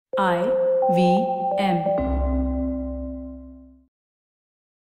IVM.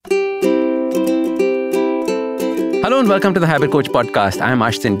 Hello and welcome to the Habit Coach podcast. I'm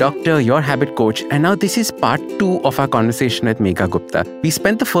Ashton Doctor, your habit coach, and now this is part 2 of our conversation with Megha Gupta. We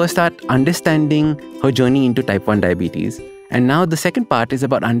spent the first part understanding her journey into type 1 diabetes, and now the second part is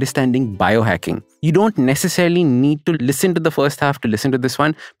about understanding biohacking. You don't necessarily need to listen to the first half to listen to this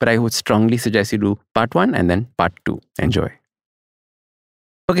one, but I would strongly suggest you do part 1 and then part 2. Enjoy.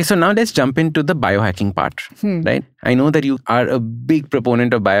 Okay, so now let's jump into the biohacking part, right? I know that you are a big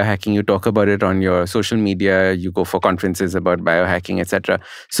proponent of biohacking. You talk about it on your social media. You go for conferences about biohacking, etc.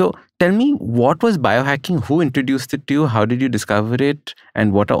 So tell me, what was biohacking? Who introduced it to you? How did you discover it?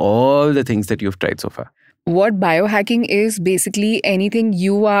 And what are all the things that you've tried so far? What biohacking is basically anything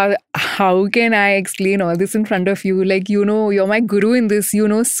you are. How can I explain all this in front of you? Like, you're my guru in this, you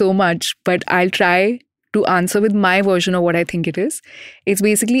know so much, but I'll try to answer with my version of what I think it is. It's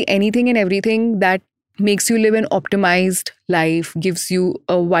basically anything and everything that makes you live an optimized life, gives you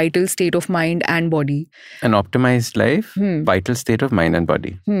a vital state of mind and body. An optimized life, vital state of mind and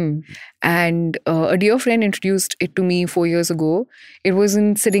body. And a dear friend introduced it to me 4 years ago. It was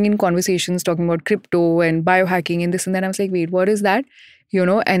sitting in conversations talking about crypto and biohacking and this and that. I was like, wait, what is that?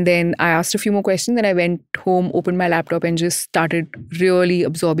 And then I asked a few more questions and I went home, opened my laptop and just started really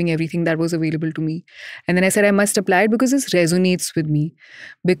absorbing everything that was available to me. And then I said, I must apply it because this resonates with me.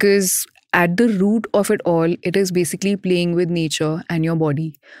 Because at the root of it all, it is basically playing with nature and your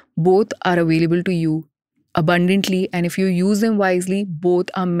body. Both are available to you abundantly, and if you use them wisely, both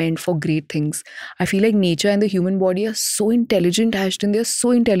are meant for great things. I feel like nature and the human body are so intelligent, Ashton. They're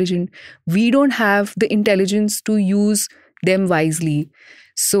so intelligent. We don't have the intelligence to use them wisely.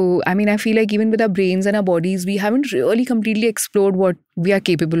 So, I feel like even with our brains and our bodies, we haven't really completely explored what we are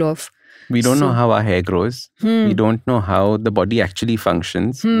capable of. We don't know how our hair grows. We don't know how the body actually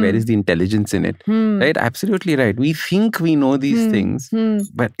functions. Where is the intelligence in it? Right? Absolutely right. We think we know these things,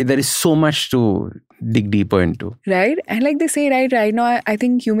 but there is so much to dig deeper into. Right? And like they say, right now, I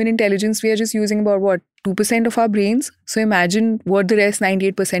think human intelligence, we are just using about 2% of our brains. So imagine what the rest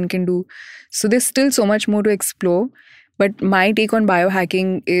 98% can do. So there's still so much more to explore. But my take on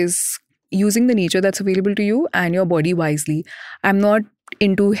biohacking is using the nature that's available to you and your body wisely. I'm not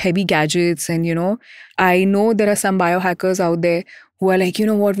into heavy gadgets and, I know there are some biohackers out there who are like,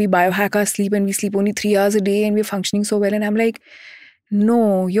 what, we biohack our sleep and we sleep only 3 hours a day and we're functioning so well. And I'm like,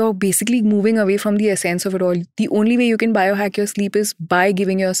 no, you're basically moving away from the essence of it all. The only way you can biohack your sleep is by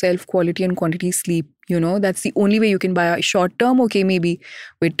giving yourself quality and quantity sleep. That's the only way you can buy short term, okay, maybe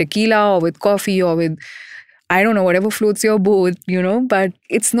with tequila or with coffee or with, I don't know, whatever floats your boat, but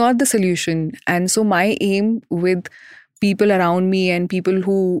it's not the solution. And so my aim with people around me and people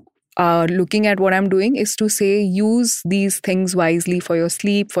who are looking at what I'm doing is to say, use these things wisely for your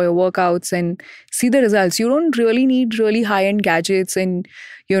sleep, for your workouts, and see the results. You don't really need really high-end gadgets and,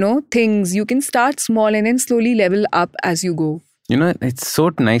 things. You can start small and then slowly level up as you go. It's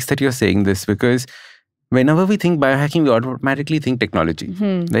so nice that you're saying this because whenever we think biohacking, we automatically think technology,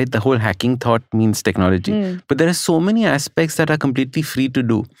 right? The whole hacking thought means technology. But there are so many aspects that are completely free to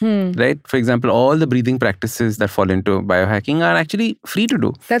do, right? For example, all the breathing practices that fall into biohacking are actually free to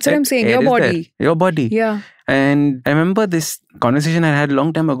do. That's right? What I'm saying, your body. Your body. Yeah. And I remember this conversation I had a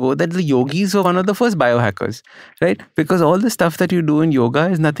long time ago that the yogis were one of the first biohackers, right? Because all the stuff that you do in yoga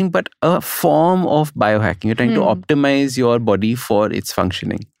is nothing but a form of biohacking. You're trying to optimize your body for its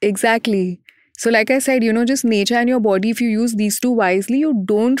functioning. Exactly. So like I said, just nature and your body, if you use these two wisely, you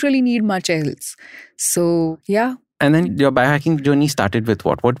don't really need much else. So, yeah. And then your biohacking journey started with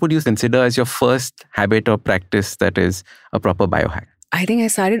what? What would you consider as your first habit or practice that is a proper biohack? I think I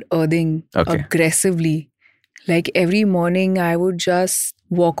started earthing aggressively. Like every morning, I would just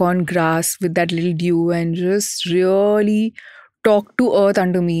walk on grass with that little dew and just really talk to earth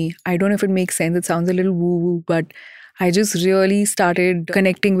under me. I don't know if it makes sense. It sounds a little woo-woo, but I just really started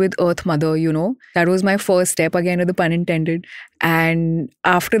connecting with Earth Mother, That was my first step, again with the pun intended. And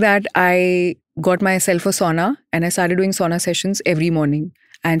after that, I got myself a sauna and I started doing sauna sessions every morning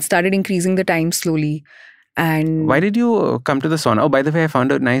and started increasing the time slowly. And why did you come to the sauna? Oh, by the way, I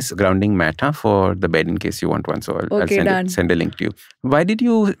found a nice grounding mat for the bed in case you want one. So I'll send a link to you. Why did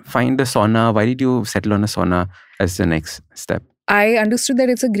you find the sauna? Why did you settle on a sauna as the next step? I understood that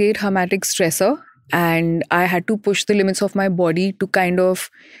it's a great hermetic stressor. And I had to push the limits of my body to kind of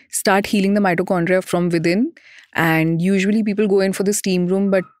start healing the mitochondria from within. And usually people go in for the steam room,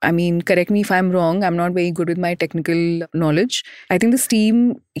 but correct me if I'm wrong. I'm not very good with my technical knowledge. I think the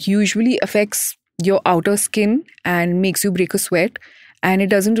steam usually affects your outer skin and makes you break a sweat. And it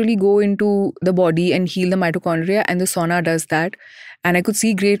doesn't really go into the body and heal the mitochondria. And the sauna does that. And I could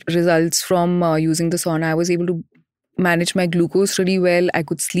see great results from using the sauna. I was able to manage my glucose really well. I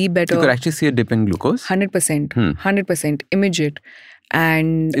could sleep better. You could actually see a dip in glucose? 100%. 100%. Immediate.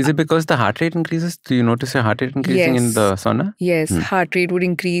 And is it because the heart rate increases? Do you notice your heart rate increasing in the sauna? Yes. Heart rate would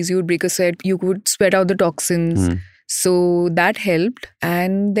increase. You would break a sweat. You could sweat out the toxins. So that helped.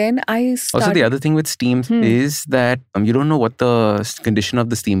 And then I started... Also, the other thing with steam is that you don't know what the condition of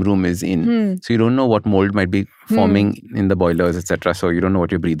the steam room is in. So you don't know what mold might be forming in the boilers, etc. So you don't know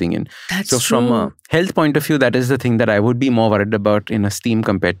what you're breathing in. That's so true. From a health point of view, that is the thing that I would be more worried about in a steam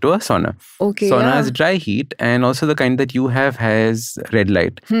compared to a sauna. Okay, sauna has dry heat, and also the kind that you have has red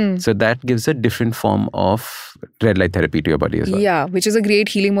light. So that gives a different form of red light therapy to your body as well. Yeah, which is a great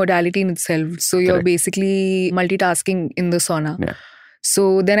healing modality in itself. So you're basically multitasking in the sauna. Yeah.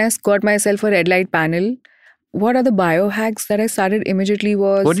 So then I got myself a red light panel. What are the biohacks that I started immediately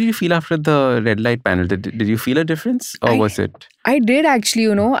was... What did you feel after the red light panel? Did you feel a difference, or was it... I did actually,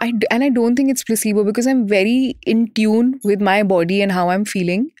 and I don't think it's placebo, because I'm very in tune with my body and how I'm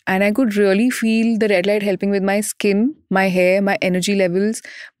feeling. And I could really feel the red light helping with my skin, my hair, my energy levels,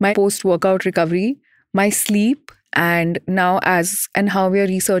 my post-workout recovery, my sleep. And now how we are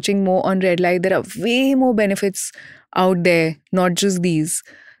researching more on red light, there are way more benefits out there, not just these.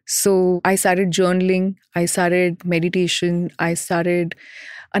 So I started journaling, I started meditation, I started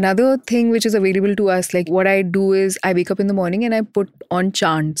another thing which is available to us. Like what I do is I wake up in the morning and I put on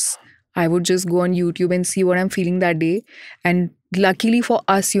chants. I would just go on YouTube and see what I'm feeling that day. And luckily for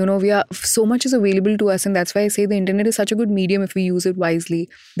us, we are so much is available to us. And that's why I say the internet is such a good medium if we use it wisely.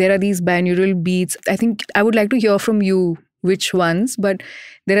 There are these binaural beats. I think I would like to hear from you which ones, but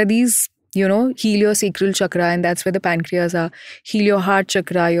there are these, heal your sacral chakra, and that's where the pancreas are. Heal your heart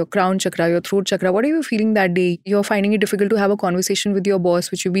chakra, your crown chakra, your throat chakra. What are you feeling that day? You're finding it difficult to have a conversation with your boss,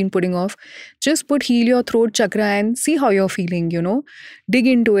 which you've been putting off. Just put heal your throat chakra and see how you're feeling, Dig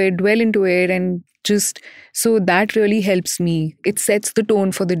into it, dwell into it, and so that really helps me. It sets the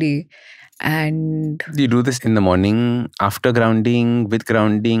tone for the day. And do you do this in the morning, after grounding, with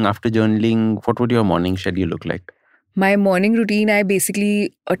grounding, after journaling? What would your morning schedule look like? My morning routine, a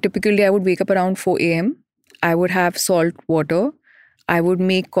typical day, I would wake up around 4 a.m. I would have salt water. I would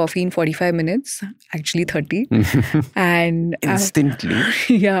make coffee in 45 minutes, actually 30. And instantly.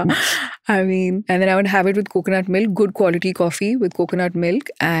 And then I would have it with coconut milk, good quality coffee with coconut milk,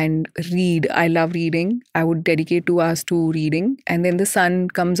 and read. I love reading. I would dedicate 2 hours to reading. And then the sun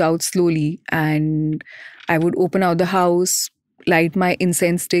comes out slowly, and I would open out the house, light my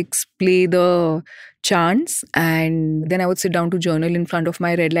incense sticks, play the chants, and then I would sit down to journal in front of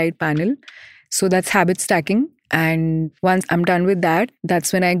my red light panel. So that's habit stacking. And once I'm done with that,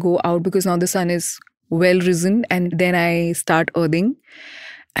 that's when I go out, because now the sun is well risen, and then I start earthing.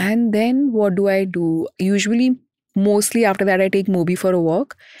 And then what do I do? Usually, mostly after that, I take Moby for a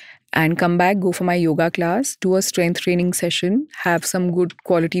walk and come back, go for my yoga class, do a strength training session, have some good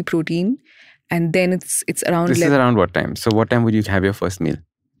quality protein. And then it's around... This 11. Is around what time? So what time would you have your first meal?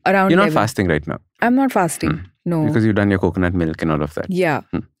 Around You're 11. Not fasting right now? I'm not fasting. No. Because you've done your coconut milk and all of that. Yeah.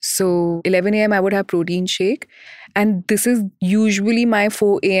 So 11 a.m. I would have protein shake. And this is usually my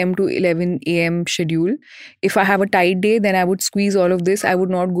 4 a.m. to 11 a.m. schedule. If I have a tight day, then I would squeeze all of this. I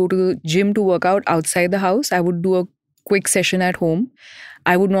would not go to the gym to work out outside the house. I would do a quick session at home.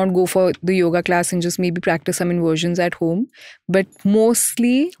 I would not go for the yoga class and just maybe practice some inversions at home. But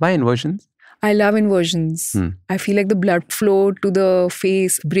mostly... Why inversions? I love inversions. I feel like the blood flow to the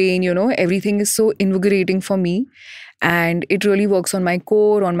face, brain, everything is so invigorating for me. And it really works on my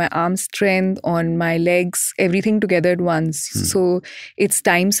core, on my arm strength, on my legs, everything together at once. So it's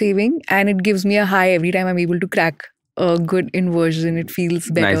time saving, and it gives me a high every time I'm able to crack a good inversion. It feels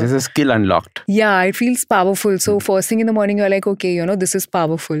better. Nice. It's a skill unlocked. Yeah, it feels powerful. So first thing in the morning, you're like, okay, this is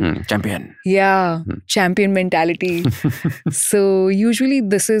powerful. Champion. Yeah, champion mentality. So usually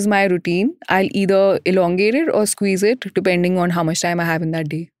this is my routine. I'll either elongate it or squeeze it depending on how much time I have in that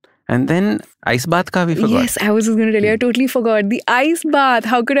day. And then ice bath ka we forgot. Yes, I was just going to tell you. I totally forgot. The ice bath.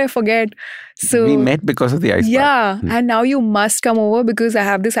 How could I forget? So we met because of the ice bath. Yeah. And now you must come over, because I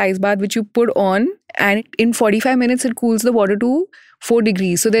have this ice bath which you put on, and in 45 minutes it cools the water to 4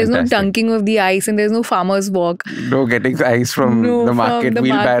 degrees. So there's Fantastic. No dunking of the ice, and there's no farmer's walk. No getting ice from the market,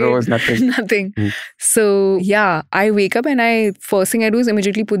 wheelbarrows, nothing. Nothing. So yeah, I wake up and first thing I do is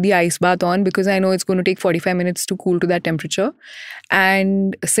immediately put the ice bath on, because I know it's going to take 45 minutes to cool to that temperature,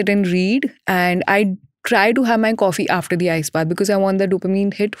 and sit and read. And I try to have my coffee after the ice bath, because I want the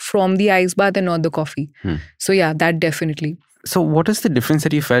dopamine hit from the ice bath and not the coffee. So yeah, that definitely. So what is the difference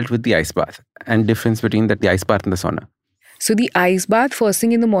that you felt with the ice bath, and difference between the ice bath and the sauna? So the ice bath first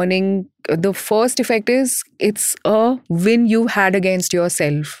thing in the morning, the first effect is it's a win you've had against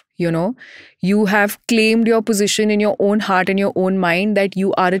yourself. You have claimed your position in your own heart and your own mind that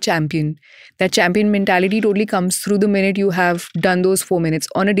you are a champion. That champion mentality totally comes through the minute you have done those 4 minutes.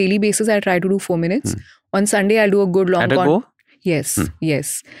 On a daily basis, I try to do 4 minutes. On Sunday, I'll do a good long... At a go?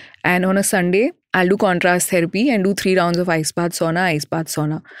 Yes. And on a Sunday, I'll do contrast therapy and do 3 rounds of ice bath,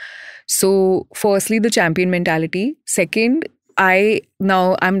 sauna. So firstly, the champion mentality. Second,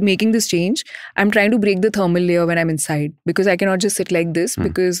 I'm making this change. I'm trying to break the thermal layer when I'm inside because I cannot just sit like this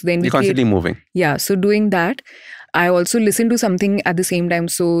because then you're constantly moving. Yeah. So doing that, I also listen to something at the same time.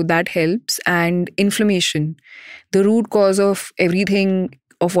 So that helps. And inflammation. The root cause of everything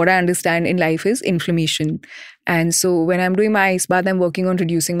of what I understand in life is inflammation. And so when I'm doing my ice bath, I'm working on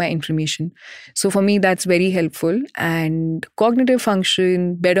reducing my inflammation. So for me, that's very helpful. And cognitive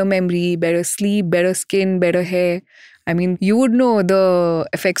function, better memory, better sleep, better skin, better hair. I mean, you would know the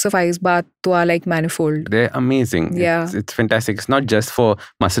effects of ice bath are like manifold. They're amazing. Yeah. It's fantastic. It's not just for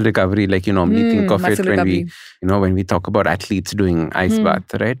muscle recovery like you normally think of it when we talk about athletes doing ice bath,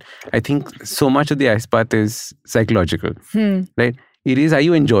 right? I think so much of the ice bath is psychological, right? It is, are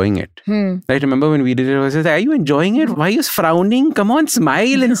you enjoying it? Right? Remember when we did it, I was just like, are you enjoying it? Why are you frowning? Come on,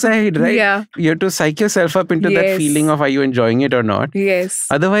 smile inside, right? Yeah. You have to psych yourself up into that feeling of are you enjoying it or not? Yes.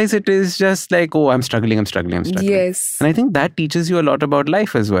 Otherwise, it is just like, oh, I'm struggling. Yes. And I think that teaches you a lot about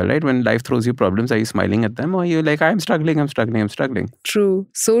life as well, right? When life throws you problems, are you smiling at them or are you like, I'm struggling? True.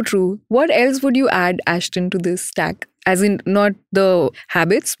 So true. What else would you add, Ashton, to this stack? As in, not the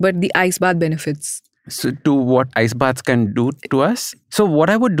habits, but the ice bath benefits. So to what ice baths can do to us. So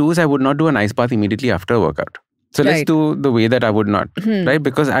what I would do is I would not do an ice bath immediately after a workout. So let's do the way that I would not, right?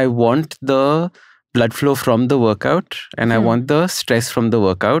 Because I want the blood flow from the workout and I want the stress from the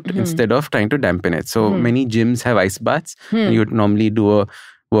workout instead of trying to dampen it. So many gyms have ice baths and you would normally do a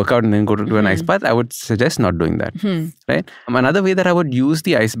workout and then go to do an ice bath. I would suggest not doing that, right? Another way that I would use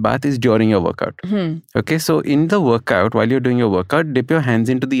the ice bath is during your workout. Okay, so in the workout, while you're doing your workout, dip your hands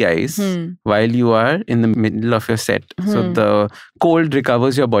into the ice while you are in the middle of your set. So the cold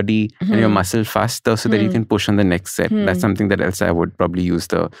recovers your body and your muscle faster so that you can push on the next set. That's something that else I would probably use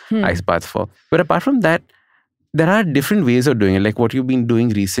the ice bath for. But apart from that, there are different ways of doing it. Like what you've been doing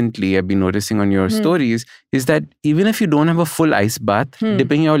recently, I've been noticing on your stories, is that even if you don't have a full ice bath,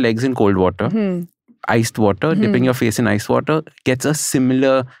 dipping your legs in cold water, iced water, dipping your face in ice water gets a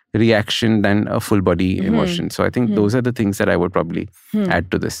similar reaction than a full body emotion. So I think those are the things that I would probably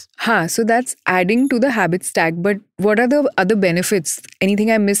add to this. So that's adding to the habit stack. But what are the other benefits?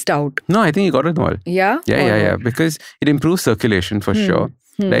 Anything I missed out? No, I think you got it all. Yeah? Yeah. Because it improves circulation for sure,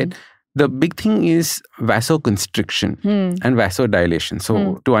 right? The big thing is vasoconstriction and vasodilation.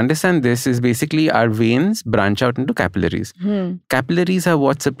 So to understand this is basically our veins branch out into capillaries. Capillaries are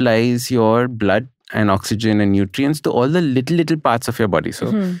what supplies your blood and oxygen and nutrients to all the little parts of your body.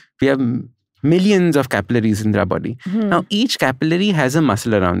 So we have millions of capillaries in our body. Now each capillary has a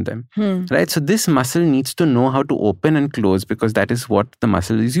muscle around them, right? So this muscle needs to know how to open and close because that is what the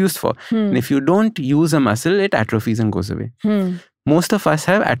muscle is used for. And if you don't use a muscle, it atrophies and goes away. Most of us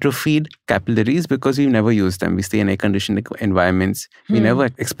have atrophied capillaries because we've never used them. We stay in air-conditioned environments. We never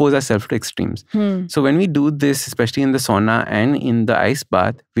expose ourselves to extremes. So when we do this, especially in the sauna and in the ice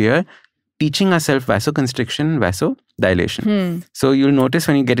bath, we are teaching ourselves vasoconstriction, vasodilation. So you'll notice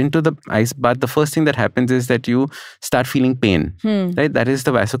when you get into the ice bath, the first thing that happens is that you start feeling pain, right? That is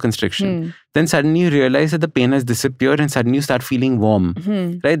the vasoconstriction. Then suddenly you realize that the pain has disappeared and suddenly you start feeling warm,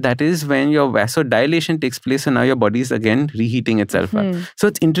 right? That is when your vasodilation takes place and now your body is again reheating itself up. So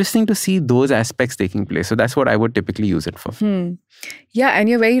it's interesting to see those aspects taking place. So that's what I would typically use it for. Yeah, and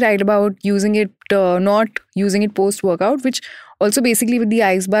you're very right about using it, not using it post-workout, which also basically with the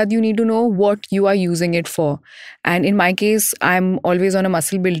ice bath, you need to know what you are using it for. And in my case, I'm always on a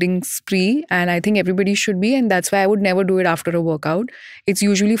muscle building spree and I think everybody should be. And that's why I would never do it after a workout. It's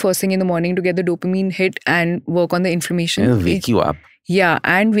usually first thing in the morning to get the dopamine hit and work on the inflammation. It'll wake you up. Yeah,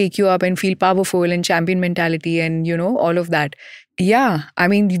 and wake you up and feel powerful and champion mentality and, all of that. Yeah, I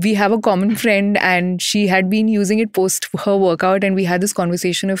mean, we have a common friend and she had been using it post her workout and we had this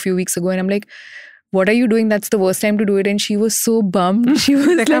conversation a few weeks ago and I'm like, what are you doing? That's the worst time to do it. And she was so bummed. She was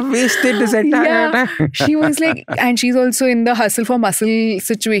like, I've wasted this entire time. She was like, and she's also in the hustle for muscle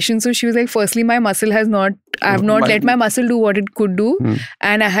situation. So she was like, firstly, I have not let my muscle do what it could do.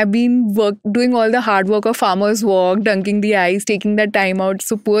 And I have been doing all the hard work of farmer's walk, dunking the ice, taking that time out.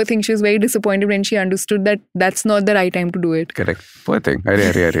 So poor thing, she was very disappointed when she understood that that's not the right time to do it. Correct. Poor thing.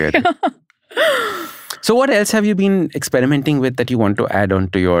 So what else have you been experimenting with that you want to add on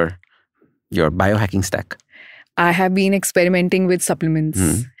to your biohacking stack? I have been experimenting with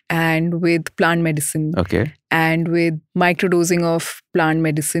supplements and with plant medicine. Okay. And with microdosing of plant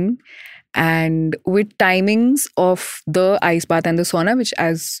medicine and with timings of the ice bath and the sauna, which,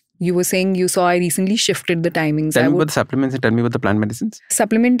 as you were saying, you saw I recently shifted the timings. Tell me about the supplements and tell me about the plant medicines.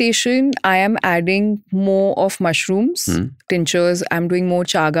 Supplementation, I am adding more of mushrooms, tinctures. I'm doing more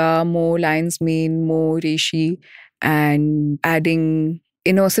chaga, more lion's mane, more reishi, and adding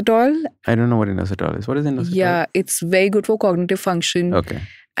inositol. I don't know what inositol is. What is inositol? Yeah, it's very good for cognitive function. Okay.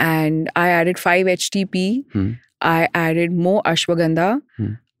 And I added 5-HTP. I added more ashwagandha.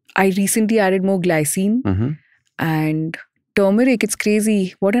 I recently added more glycine. And turmeric, it's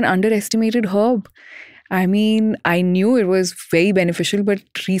crazy. What an underestimated herb. I mean, I knew it was very beneficial, but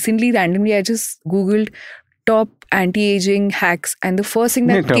recently, randomly, I just Googled top anti-aging hacks. And the first thing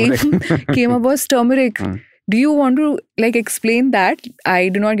that came up was turmeric. Do you want to explain that? I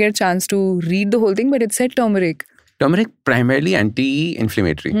did not get a chance to read the whole thing, but it said turmeric. Turmeric primarily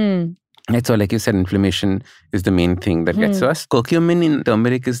anti-inflammatory. Right, so like you said, inflammation is the main thing that gets to us. Curcumin in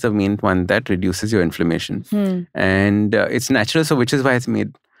turmeric is the main one that reduces your inflammation. And it's natural, so which is why it's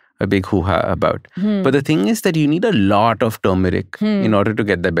made a big hoo-ha about. But the thing is that you need a lot of turmeric in order to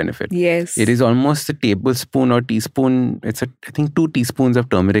get the benefit. Yes. It is almost a tablespoon or teaspoon. It's I think 2 teaspoons of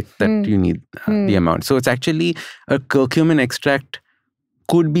turmeric that you need the amount. So it's actually a curcumin extract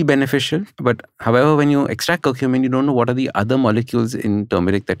could be beneficial, but however, when you extract curcumin, you don't know what are the other molecules in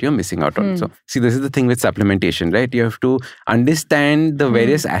turmeric that you're missing out on. So, see, this is the thing with supplementation, right? You have to understand the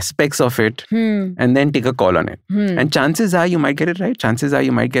various aspects of it and then take a call on it. And chances are you might get it right, chances are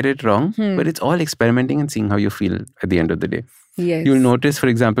you might get it wrong, but it's all experimenting and seeing how you feel at the end of the day. Yes. You'll notice, for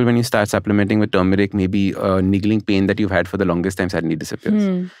example, when you start supplementing with turmeric, maybe a niggling pain that you've had for the longest time suddenly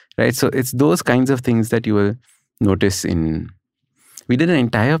disappears, right? So it's those kinds of things that you will notice in... We did an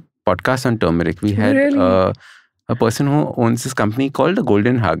entire podcast on turmeric. We had a person who owns this company called the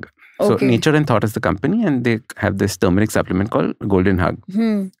Golden Hug. So Nature and Thought is the company, and they have this turmeric supplement called Golden Hug.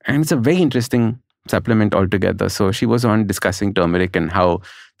 And it's a very interesting supplement altogether. So she was on discussing turmeric and how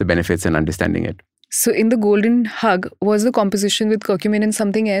the benefits and understanding it. So in the Golden Hug, was the composition with curcumin and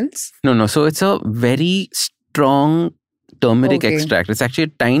something else? No. So it's a very strong turmeric extract. It's actually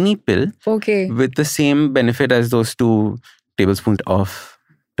a tiny pill with the same benefit as those 2 tablespoons of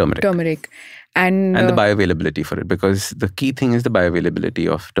turmeric. And the bioavailability for it, because the key thing is the bioavailability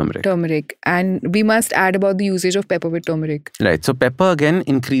of turmeric. And we must add about the usage of pepper with turmeric. Right. So pepper again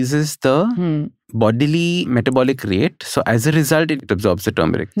increases the bodily metabolic rate. So as a result, it absorbs the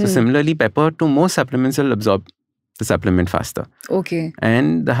turmeric. So similarly, pepper to most supplements will absorb the supplement faster.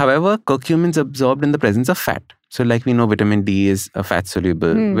 And however, curcumin is absorbed in the presence of fat. So like we know, vitamin D is a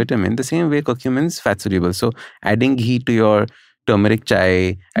fat-soluble vitamin. The same way, curcumin is fat-soluble. So adding ghee to your turmeric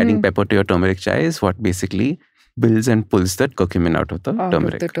chai, adding pepper to your turmeric chai is what basically builds and pulls that curcumin out of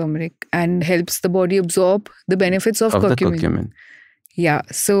the turmeric. And helps the body absorb the benefits of curcumin. Yeah.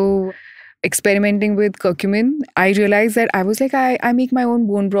 So experimenting with curcumin, I realized that I was like, I make my own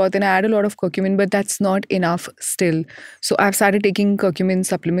bone broth and I add a lot of curcumin, but that's not enough still. So I've started taking curcumin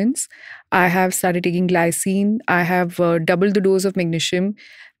supplements. I have started taking glycine. I have doubled the dose of magnesium.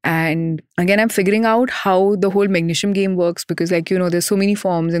 And again, I'm figuring out how the whole magnesium game works because, there's so many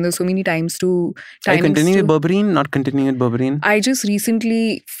forms and there's so many times to... Are you continuing with berberine, not continuing with berberine? I just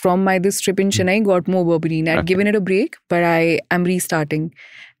recently, from this trip in Chennai, got more berberine. I'd given it a break, but I am restarting.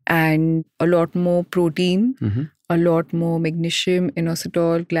 And a lot more protein, a lot more magnesium,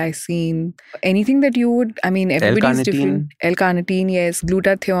 inositol, glycine, anything that you would... everybody's different. L-carnitine, yes.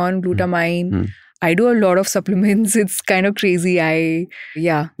 Glutathione, glutamine. I do a lot of supplements. It's kind of crazy.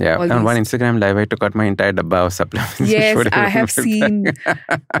 Yeah. On one Instagram live, I took out my entire dabba of supplements. Yes, I have seen.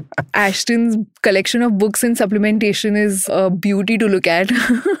 Ashton's collection of books and supplementation is a beauty to look at.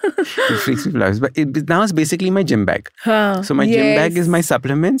 It freaks people out. But now it's basically my gym bag. So my gym bag is my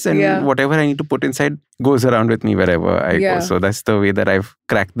supplements and whatever I need to put inside goes around with me wherever I go. So that's the way that I've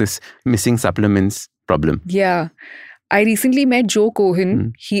cracked this missing supplements problem. Yeah. I recently met Joe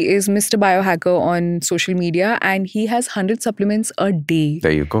Cohen. He is Mr. Biohacker on social media and he has 100 supplements a day. There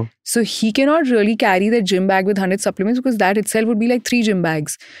you go. So he cannot really carry the gym bag with 100 supplements because that itself would be like 3 gym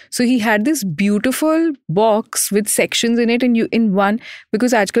bags. So he had this beautiful box with sections in it and you in one,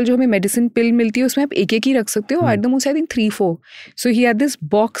 because आजकल जो हमें medicine pill मिलती है उसमें आप एक ही रख सकते हो. At the most I think 3-4. So he had this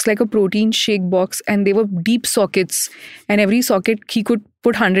box like a protein shake box and they were deep sockets and every socket he could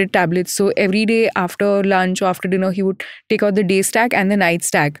put 100 tablets. So every day after lunch or after dinner, he would take out the day stack and the night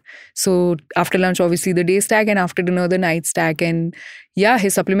stack. So after lunch, obviously the day stack, and after dinner, the night stack. And yeah,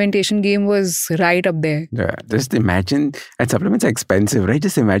 his supplementation game was right up there. Yeah, just imagine, and supplements are expensive, right?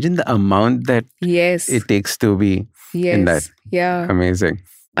 Just imagine the amount that it takes to be in that. Yeah. Amazing.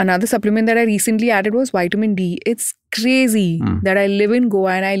 Another supplement that I recently added was vitamin D. It's crazy that I live in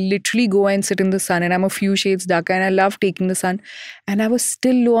Goa and I literally go and sit in the sun, and I'm a few shades darker and I love taking the sun, and I was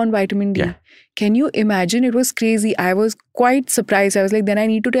still low on vitamin D. Yeah. Can you imagine? It was crazy. I was quite surprised. I was like, then I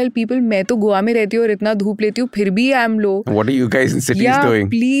need to tell people, मैं तो गोवा में रहती हूँ और इतना धूप लेती हूँ, फिर भी I'm low. What are you guys in cities doing?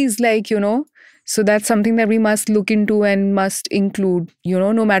 Please, So that's something that we must look into and must include,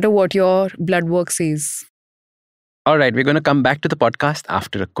 no matter what your blood work says. All right, we're going to come back to the podcast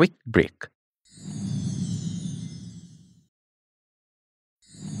after a quick break.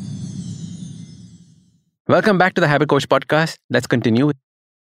 Welcome back to the Habit Coach podcast. Let's continue.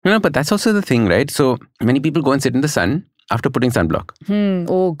 But that's also the thing, right? So many people go and sit in the sun after putting sunblock.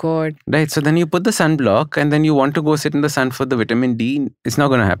 Oh, God. Right. So then you put the sunblock and then you want to go sit in the sun for the vitamin D. It's not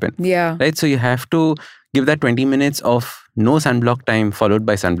going to happen. Yeah. Right. So you have to give that 20 minutes of no sunblock time followed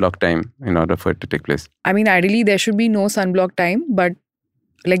by sunblock time in order for it to take place. I mean, ideally, there should be no sunblock time, but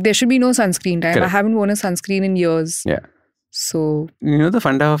there should be no sunscreen time. Correct. I haven't worn a sunscreen in years. Yeah. So, the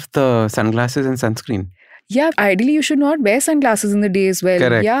funda of the sunglasses and sunscreen. Yeah, ideally you should not wear sunglasses in the day as well.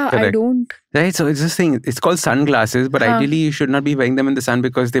 Correct. I don't. Right, so it's this thing, it's called sunglasses, but ideally you should not be wearing them in the sun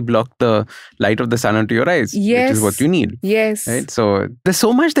because they block the light of the sun onto your eyes, which is what you need. Yes. Right, so there's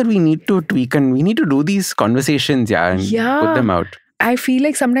so much that we need to tweak and we need to do these conversations, and put them out. I feel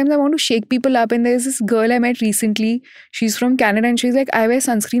like sometimes I want to shake people up, and there's this girl I met recently. She's from Canada and she's like, I wear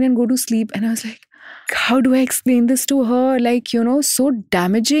sunscreen and go to sleep. And I was like, how do I explain this to her? So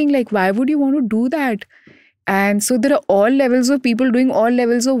damaging. Why would you want to do that? And so there are all levels of people doing all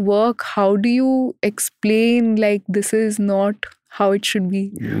levels of work. How do you explain this is not how it should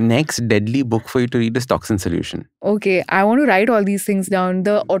be? Next deadly book for you to read is Toxin Solution. Okay, I want to write all these things down.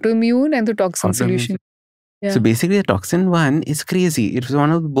 The autoimmune and the toxin solution. Yeah. So basically the toxin one is crazy. It was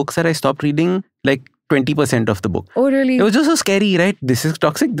one of the books that I stopped reading 20% of the book. Oh, really? It was just so scary, right? This is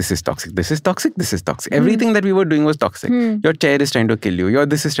toxic, this is toxic, this is toxic, this is toxic. Everything that we were doing was toxic. Your chair is trying to kill you.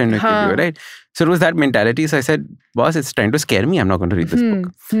 This is trying to kill you, right? So it was that mentality. So I said, boss, it's trying to scare me. I'm not going to read this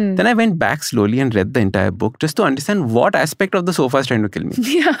book. Then I went back slowly and read the entire book just to understand what aspect of the sofa is trying to kill me.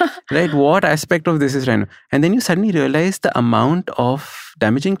 Yeah. Right? What aspect of this is trying to... And then you suddenly realize the amount of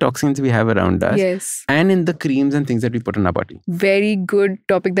damaging toxins we have around us. Yes. And in the creams and things that we put on our body. Very good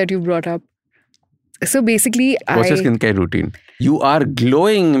topic that you brought up. So basically, what's your skincare routine? You are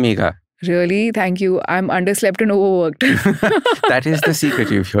glowing, Megha. Really? Thank you. I'm underslept and overworked. That is the secret.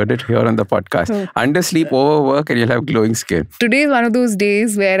 You've heard it here on the podcast. Undersleep, overwork, and you'll have glowing skin. Today is one of those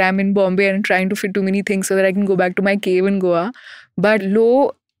days where I'm in Bombay and trying to fit too many things so that I can go back to my cave in Goa. But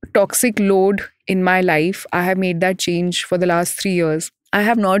low toxic load in my life, I have made that change for the last 3 years. I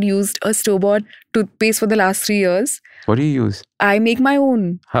have not used a store-bought toothpaste for the last 3 years. What do you use? I make my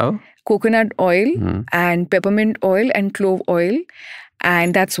own. How? Coconut oil and peppermint oil and clove oil.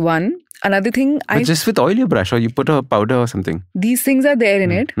 And that's one. Another thing, but just with oil you brush, or you put a powder or something? These things are there in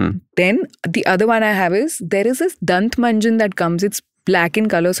it. Then the other one I have is, there is this Dant Manjan that comes. It's black in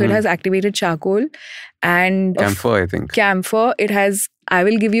color. So it has activated charcoal and... Camphor, I think. Camphor. It has, I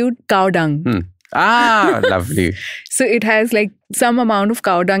will give you cow dung. Ah, lovely. So it has some amount of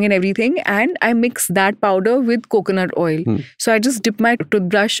cow dung and everything, and I mix that powder with coconut oil. So I just dip my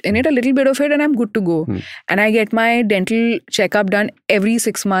toothbrush in it, a little bit of it, and I'm good to go. And I get my dental checkup done every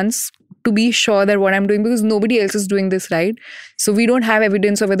 6 months to be sure that what I'm doing, because nobody else is doing this, right? So we don't have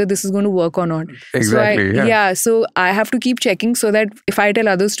evidence of whether this is going to work or not. Exactly. So I have to keep checking so that if I tell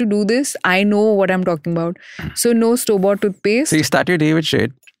others to do this, I know what I'm talking about. So no store-bought toothpaste. So you start your day with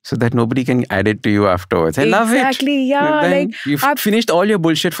shit, so that nobody can add it to you afterwards. I love it. Exactly, yeah. Then you've finished all your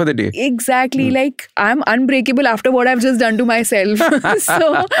bullshit for the day. Exactly. I'm unbreakable after what I've just done to myself.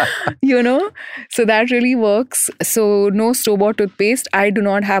 So, so that really works. So no store-bought toothpaste. I do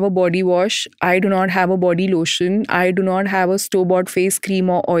not have a body wash. I do not have a body lotion. I do not have a store-bought face cream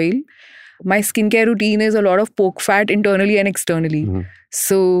or oil. My skincare routine is a lot of poke fat internally and externally.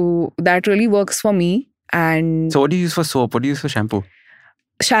 So that really works for me. And so what do you use for soap? What do you use for shampoo?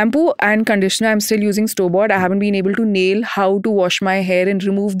 Shampoo and conditioner, I'm still using store-bought. I haven't been able to nail how to wash my hair and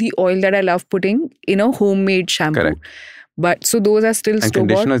remove the oil that I love putting in a homemade shampoo. Correct. But so those are still store-bought. And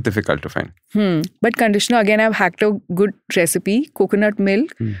conditioner is difficult to find. But conditioner, again, I've hacked a good recipe. Coconut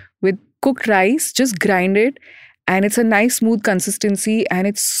milk with cooked rice, just grind it And it's a nice smooth consistency and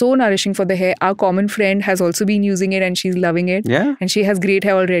it's so nourishing for the hair. Our common friend has also been using it and she's loving it. Yeah. And she has great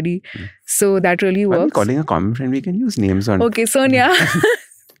hair already. So that really Why are we works. calling a common friend? We can use names on. Okay, Sonia.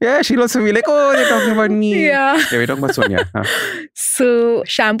 Yeah, she'll also be like, oh, they're talking about me. Yeah. We're talking about Sonia. So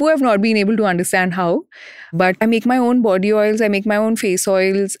shampoo, I've not been able to understand how, but I make my own body oils, I make my own face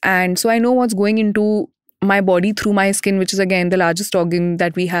oils. And so I know what's going into my body through my skin, which is again the largest organ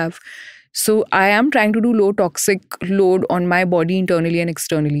that we have. So I am trying to do low toxic load on my body internally and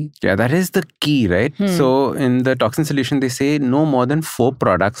externally. Yeah, that is the key, right? So in the toxin solution, they say no more than 4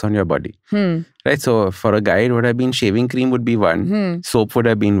 products on your body. Right? So for a guy, it would have been shaving cream would be 1. Soap would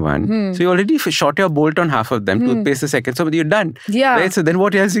have been 1. So you already shot your bolt on half of them. Toothpaste the second. So you're done. Yeah. Right? So then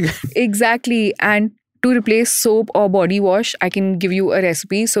what else you get? Exactly. And to replace soap or body wash, I can give you a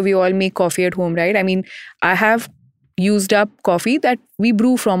recipe. So we all make coffee at home, right? I mean, I have used up coffee that we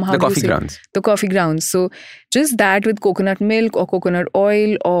brew from The coffee grounds. The coffee grounds. So just that with coconut milk or coconut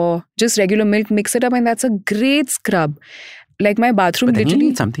oil or just regular milk, mix it up and that's a great scrub. Like my bathroom But then literally...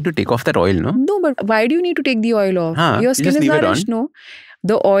 you need something to take off that oil, no? No, but why do you need to take the oil off? Your skin just is leave it nourished, on. no?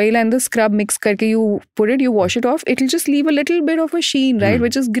 The oil and the scrub mix karke you put it, you wash it off. It'll just leave a little bit of a sheen, right?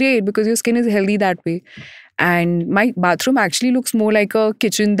 Which is great because your skin is healthy that way. And my bathroom actually looks more like a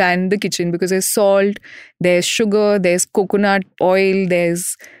kitchen than the kitchen because there's salt, there's sugar, there's coconut oil,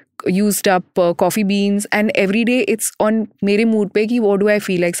 there's used up coffee beans, and every day it's on mere mood pe ki what do I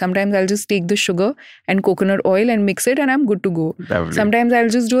feel like. Sometimes I'll just take the sugar and coconut oil and mix it and I'm good to go. Lovely. Sometimes I'll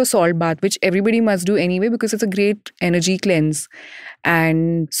just do a salt bath, which everybody must do anyway because it's a great energy cleanse.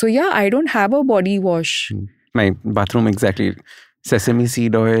 And so yeah, I don't have a body wash. My bathroom exactly. Sesame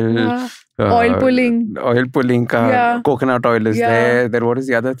seed oil. Oil pulling. Oil pulling ka coconut oil is there. Then what is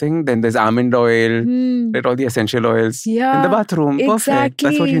the other thing? Then there's almond oil. Right, all the essential oils in the bathroom. Exactly. Perfect.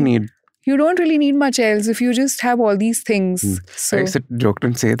 That's what you need. You don't really need much else if you just have all these things. So I used to joke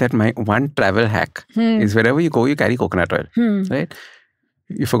and say that my one travel hack is wherever you go, you carry coconut oil. Right?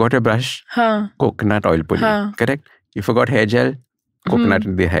 You forgot your brush, coconut oil pulling. Correct? You forgot hair gel, coconut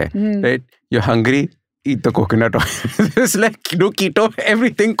in the hair. Right? You're hungry, eat the coconut oil. It's like do keto,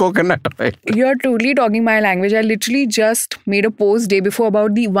 everything coconut oil. You're totally talking my language. I literally just made a post day before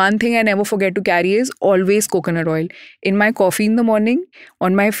about the one thing I never forget to carry is always coconut oil. In my coffee in the morning,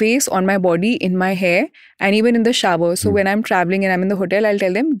 on my face, on my body, in my hair, and even in the shower. So when I'm traveling and I'm in the hotel, I'll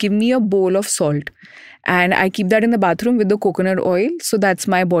tell them, give me a bowl of salt. And I keep that in the bathroom with the coconut oil. So that's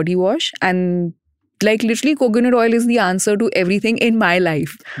my body wash. And like literally coconut oil is the answer to everything in my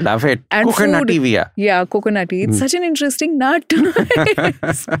life. Love it. And Coconutty food. Yeah, coconutty. It's such an interesting nut.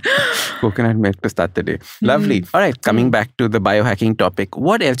 Coconut milk to start the day. Lovely. All right, coming back to the biohacking topic.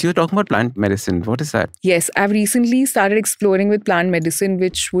 What else? You were talking about plant medicine. What is that? Yes, I've recently started exploring with plant medicine,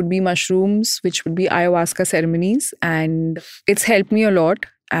 which would be mushrooms, which would be ayahuasca ceremonies. And it's helped me a lot.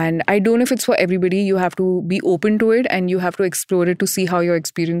 And I don't know if it's for everybody. You have to be open to it and you have to explore it to see how your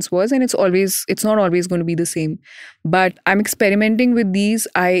experience was. And it's not always going to be the same. But I'm experimenting with these.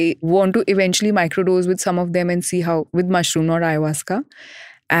 I want to eventually microdose with some of them and see how, with mushroom, not ayahuasca.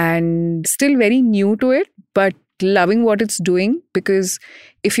 And still very new to it, but loving what it's doing because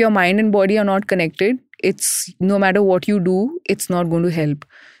if your mind and body are not connected, it's no matter what you do, it's not going to help.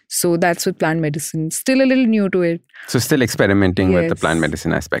 So that's with plant medicine. Still a little new to it. So still experimenting with the plant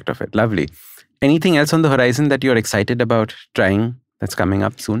medicine aspect of it. Lovely. Anything else on the horizon that you're excited about trying that's coming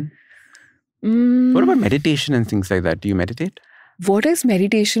up soon? What about meditation and things like that? Do you meditate? What is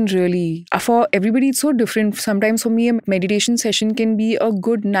meditation really? For everybody, it's so different. Sometimes for me, a meditation session can be a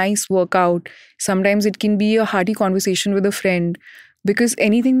good, nice workout. Sometimes it can be a hearty conversation with a friend. Because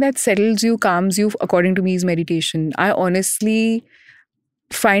anything that settles you, calms you, according to me, is meditation. I honestly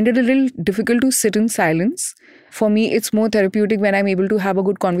find it a little difficult to sit in silence. For me, it's more therapeutic when I'm able to have a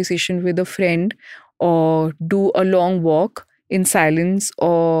good conversation with a friend or do a long walk in silence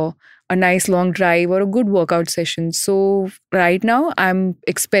or a nice long drive or a good workout session. So right now, I'm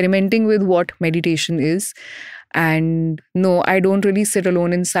experimenting with what meditation is. And no, I don't really sit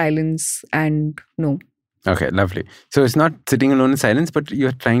alone in silence and no. Okay, lovely. So it's not sitting alone in silence, but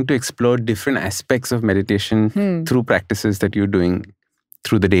you're trying to explore different aspects of meditation through practices that you're doing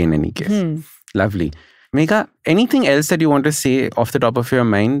through the day in any case. Lovely. Megha, anything else that you want to say off the top of your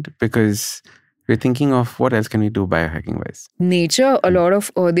mind? Because we're thinking of what else can we do biohacking wise? Nature, a lot of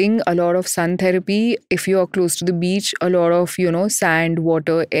earthing, a lot of sun therapy. If you're close to the beach, a lot of, sand,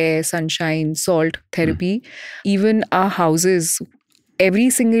 water, air, sunshine, salt therapy. Even our houses, every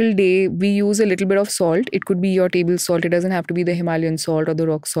single day we use a little bit of salt. It could be your table salt. It doesn't have to be the Himalayan salt or the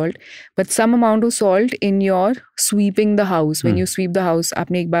rock salt, but some amount of salt in your sweeping the house. When you sweep the house,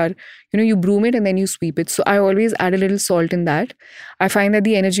 aapne ek baar, you broom it and then you sweep it. So I always add a little salt in that. I find that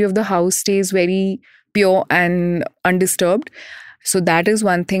the energy of the house stays very pure and undisturbed. So that is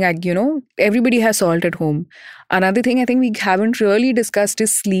one thing. Everybody has salt at home. Another thing I think we haven't really discussed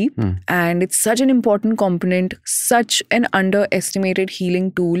is sleep. And it's such an important component, such an underestimated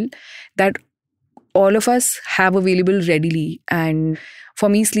healing tool that all of us have available readily. And for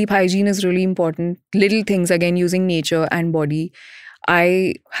me, sleep hygiene is really important. Little things, again, using nature and body.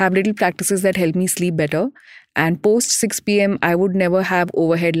 I have little practices that help me sleep better. And post 6 p.m., I would never have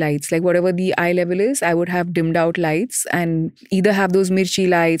overhead lights. Like whatever the eye level is, I would have dimmed out lights and either have those mirchi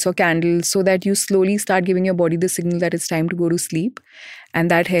lights or candles so that you slowly start giving your body the signal that it's time to go to sleep. And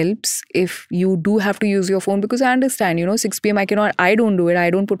that helps if you do have to use your phone, because I understand, 6 p.m. I don't do it. I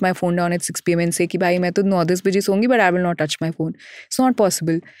don't put my phone down at 6 p.m. and say, ki bhai, main to 9-10 baje soungi, but I will not touch my phone. It's not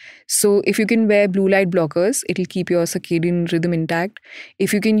possible. So if you can wear blue light blockers, it'll keep your circadian rhythm intact.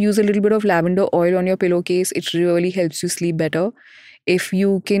 If you can use a little bit of lavender oil on your pillowcase, it really helps you sleep better. If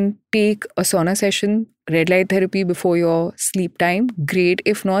you can take a sauna session, red light therapy before your sleep time, great.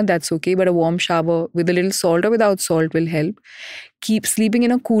 If not, that's okay. But a warm shower with a little salt or without salt will help. Keep sleeping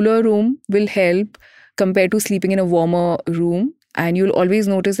in a cooler room will help compared to sleeping in a warmer room. And you'll always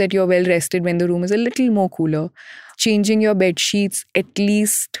notice that you're well rested when the room is a little more cooler. Changing your bed sheets at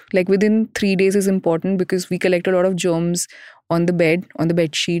least like within 3 days is important, because we collect a lot of germs on the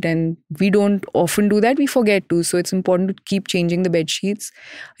bed sheet, and we don't often do that. We forget to. So it's important to keep changing the bed sheets.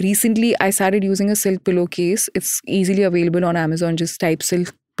 Recently, I started using a silk pillowcase. It's easily available on Amazon. Just type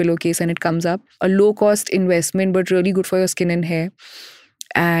silk pillowcase and it comes up. A low-cost investment, but really good for your skin and hair.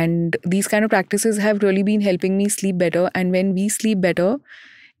 And these kind of practices have really been helping me sleep better. And when we sleep better,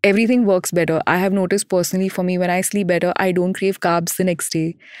 everything works better. I have noticed personally for me, when I sleep better, I don't crave carbs the next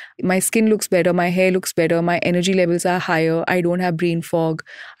day. My skin looks better, my hair looks better, my energy levels are higher, I don't have brain fog,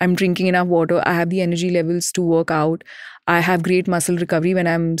 I'm drinking enough water, I have the energy levels to work out, I have great muscle recovery when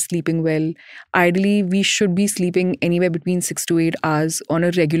I'm sleeping well. Ideally, we should be sleeping anywhere between 6 to 8 hours on a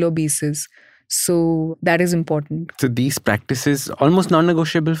regular basis. So that is important. So these practices almost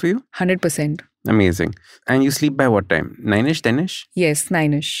non-negotiable for you? 100%. Amazing. And you sleep by what time? 9ish, 10ish? Yes,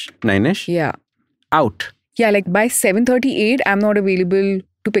 9ish. 9ish? Yeah. Out? Yeah, like by 7:38, I'm not available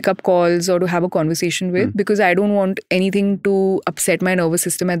to pick up calls or to have a conversation with, because I don't want anything to upset my nervous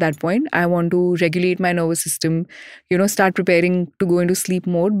system at that point. I want to regulate my nervous system, start preparing to go into sleep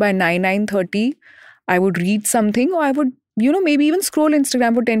mode. By 9:30, I would read something, or I would maybe even scroll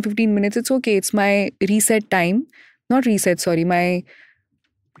Instagram for 10-15 minutes. It's okay. It's my reset time. Not reset, sorry. My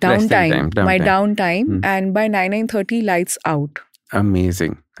downtime. My downtime. And by 9:30, lights out.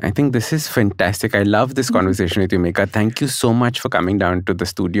 Amazing. I think this is fantastic. I love this conversation with you, Megha. Thank you so much for coming down to the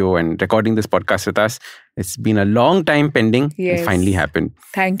studio and recording this podcast with us. It's been a long time pending. Yes. It finally happened.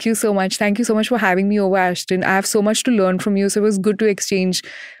 Thank you so much. Thank you so much for having me over, Ashton. I have so much to learn from you. So it was good to exchange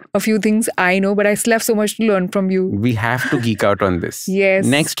a few things I know, but I still have so much to learn from you. We have to geek out on this. Yes.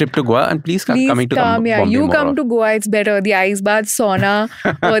 Next trip to Goa, and please come to Bombay. Yeah, you come to Goa. It's better. The ice bath, sauna,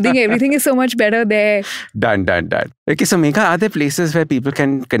 bathing, everything is so much better there. Done. Okay, so Megha, are there places where people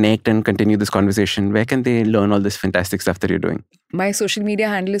can connect and continue this conversation? Where can they learn all this fantastic stuff that you're doing? My social media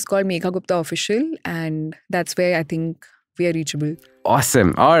handle is called Megha Gupta Official, and that's where I think we are reachable.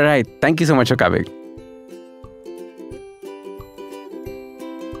 Awesome. All right. Thank you so much for coming.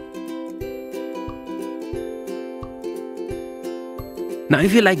 Now,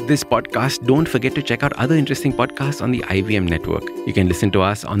 if you like this podcast, don't forget to check out other interesting podcasts on the IVM network. You can listen to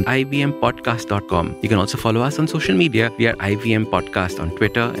us on ivmpodcast.com. You can also follow us on social media. We are IVM Podcast on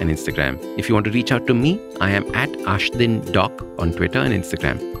Twitter and Instagram. If you want to reach out to me, I am at ashdindoc on Twitter and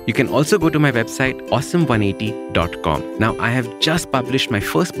Instagram. You can also go to my website, awesome180.com. Now, I have just published my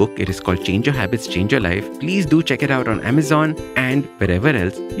first book. It is called Change Your Habits, Change Your Life. Please do check it out on Amazon and wherever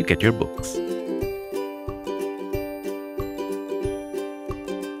else you get your books.